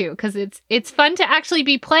these two because it's fun to actually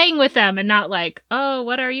be playing with them and not oh,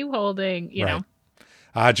 what are you holding? You know.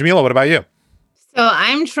 Jamila, what about you? So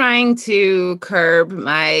I'm trying to curb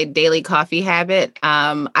my daily coffee habit.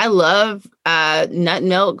 I love nut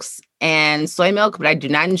milks and soy milk, but I do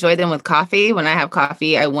not enjoy them with coffee. When I have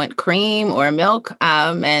coffee, I want cream or milk,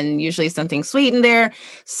 and usually something sweet in there.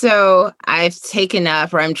 So I've taken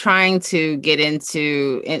up, or I'm trying to get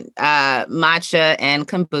into matcha and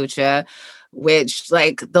kombucha, which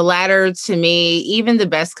the latter to me, even the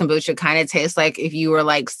best kombucha kind of tastes like if you were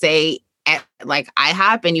say at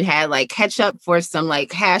IHOP and you had ketchup for some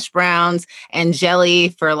hash browns and jelly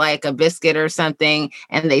for a biscuit or something,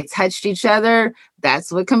 and they touched each other.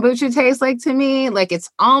 That's what kombucha tastes like to me.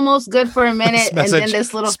 It's almost good for a minute, and then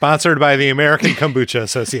this little sponsored by the American Kombucha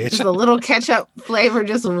Association. The little ketchup flavor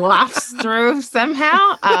just wafts through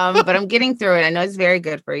somehow. But I'm getting through it. I know it's very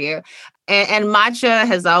good for you. And matcha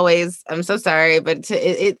has always, I'm so sorry, but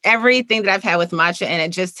everything that I've had with matcha, and it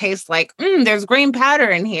just tastes like, there's green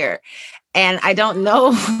powder in here. And I don't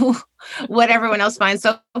know what everyone else finds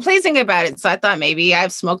so pleasing about it. So I thought maybe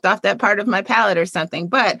I've smoked off that part of my palate or something.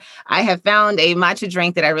 But I have found a matcha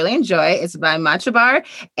drink that I really enjoy. It's by Matcha Bar,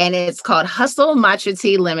 and it's called Hustle Matcha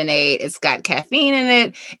Tea Lemonade. It's got caffeine in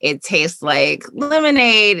it. It tastes like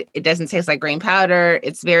lemonade. It doesn't taste like green powder.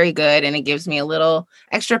 It's very good, and it gives me a little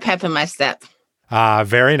extra pep in my step.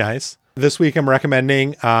 Very nice. This week I'm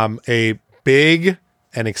recommending a big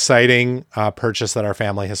and exciting purchase that our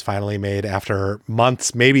family has finally made after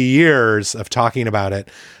months, maybe years of talking about it.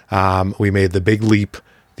 We made the big leap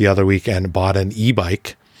the other week and bought an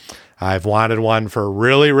e-bike. I've wanted one for a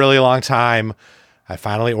really, really long time. I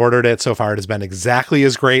finally ordered it. So far, it has been exactly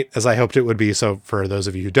as great as I hoped it would be. So for those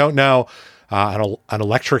of you who don't know, an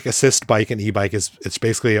electric assist bike, an e-bike, it's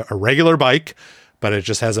basically a regular bike, but it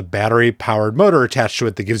just has a battery-powered motor attached to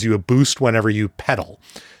it that gives you a boost whenever you pedal.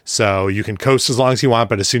 So you can coast as long as you want,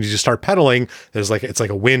 but as soon as you start pedaling, it's like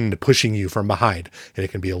a wind pushing you from behind. And it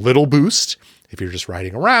can be a little boost if you're just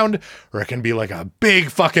riding around, or it can be a big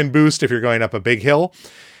fucking boost if you're going up a big hill.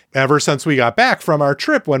 Ever since we got back from our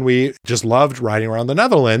trip, when we just loved riding around the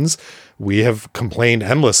Netherlands, we have complained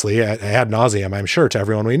endlessly ad nauseum, I'm sure, to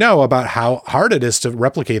everyone we know about how hard it is to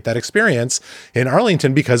replicate that experience in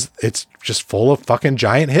Arlington because it's just full of fucking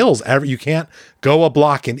giant hills. You can't go a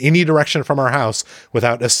block in any direction from our house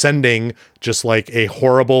without ascending just a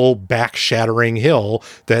horrible back-shattering hill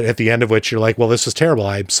that at the end of which you're like, well, this is terrible.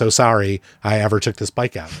 I'm so sorry I ever took this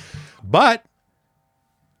bike out. But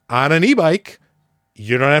on an e-bike,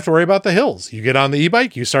 you don't have to worry about the hills. You get on the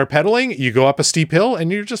e-bike, you start pedaling, you go up a steep hill,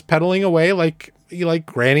 and you're just pedaling away like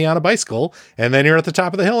Granny on a bicycle, and then you're at the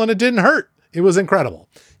top of the hill, and it didn't hurt. It was incredible.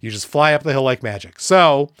 You just fly up the hill like magic.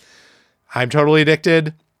 So I'm totally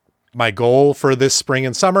addicted. My goal for this spring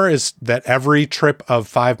and summer is that every trip of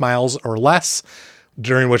 5 miles or less,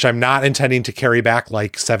 during which I'm not intending to carry back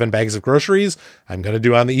 7 bags of groceries, I'm going to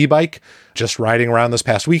do on the e-bike. Just riding around this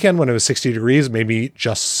past weekend when it was 60 degrees made me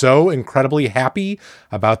just so incredibly happy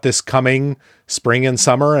about this coming spring and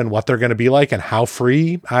summer and what they're going to be like and how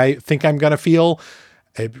free I think I'm going to feel.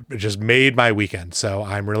 It just made my weekend. So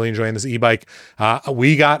I'm really enjoying this e-bike.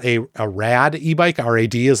 We got a RAD e-bike.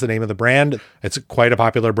 RAD is the name of the brand. It's quite a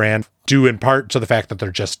popular brand, due in part to the fact that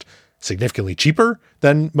they're just significantly cheaper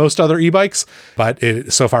than most other e-bikes, but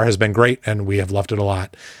it so far has been great and we have loved it a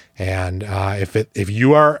lot. And if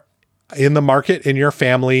you are in the market in your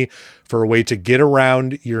family for a way to get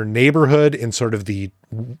around your neighborhood in sort of the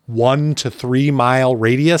 1 to 3 mile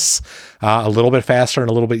radius, a little bit faster and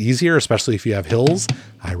a little bit easier, especially if you have hills,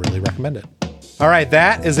 I really recommend it. All right,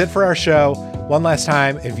 that is it for our show. One last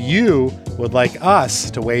time, if you would like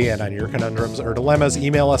us to weigh in on your conundrums or dilemmas,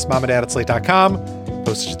 email us momanddad@slate.com,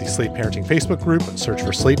 post it to the Slate Parenting Facebook group, search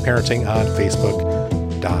for Slate Parenting on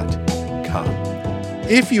Facebook.com.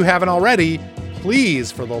 If you haven't already,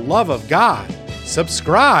 please, for the love of God,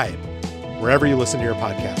 subscribe wherever you listen to your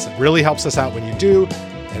podcasts. It really helps us out when you do,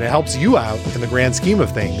 and it helps you out in the grand scheme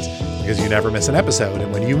of things because you never miss an episode.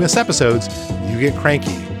 And when you miss episodes, you get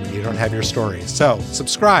cranky when you don't have your stories. So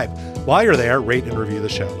subscribe. While you're there, rate and review the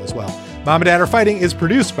show as well. Mom and Dad Are Fighting is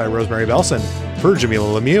produced by Rosemary Belson. For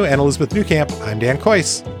Jamilah Lemieux and Elizabeth Newcamp, I'm Dan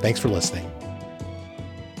Kois. Thanks for listening.